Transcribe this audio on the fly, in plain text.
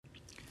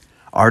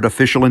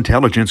Artificial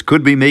intelligence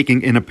could be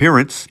making an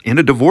appearance in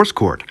a divorce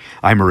court.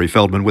 I'm Murray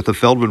Feldman with the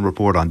Feldman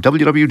Report on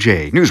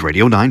WWJ News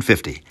Radio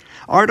 950.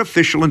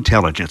 Artificial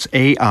intelligence,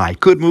 AI,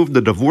 could move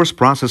the divorce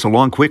process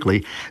along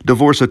quickly.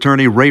 Divorce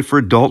attorney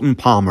Rayford Dalton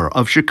Palmer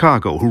of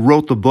Chicago, who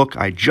wrote the book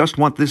I Just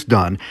Want This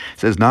Done,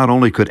 says not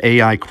only could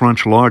AI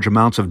crunch large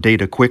amounts of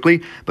data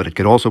quickly, but it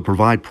could also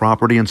provide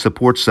property and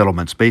support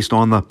settlements based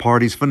on the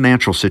party's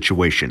financial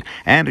situation.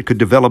 And it could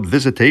develop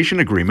visitation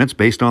agreements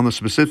based on the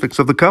specifics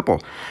of the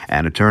couple.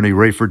 And attorney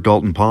Rayford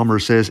Dalton Palmer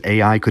says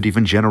AI could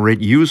even generate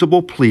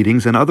usable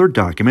pleadings and other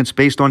documents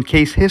based on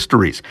case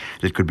histories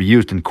that could be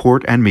used in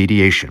court and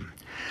mediation.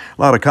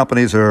 A lot of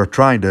companies are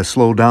trying to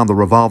slow down the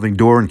revolving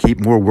door and keep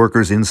more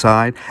workers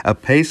inside. A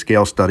pay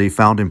scale study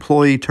found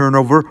employee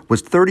turnover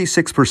was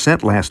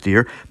 36% last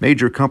year.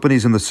 Major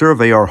companies in the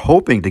survey are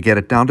hoping to get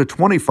it down to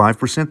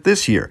 25%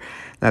 this year.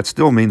 That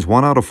still means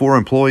 1 out of 4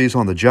 employees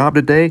on the job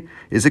today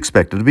is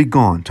expected to be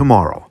gone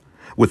tomorrow.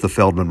 With the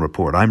Feldman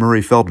Report, I'm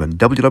Murray Feldman,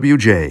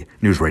 WWJ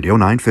News Radio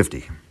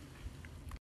 950.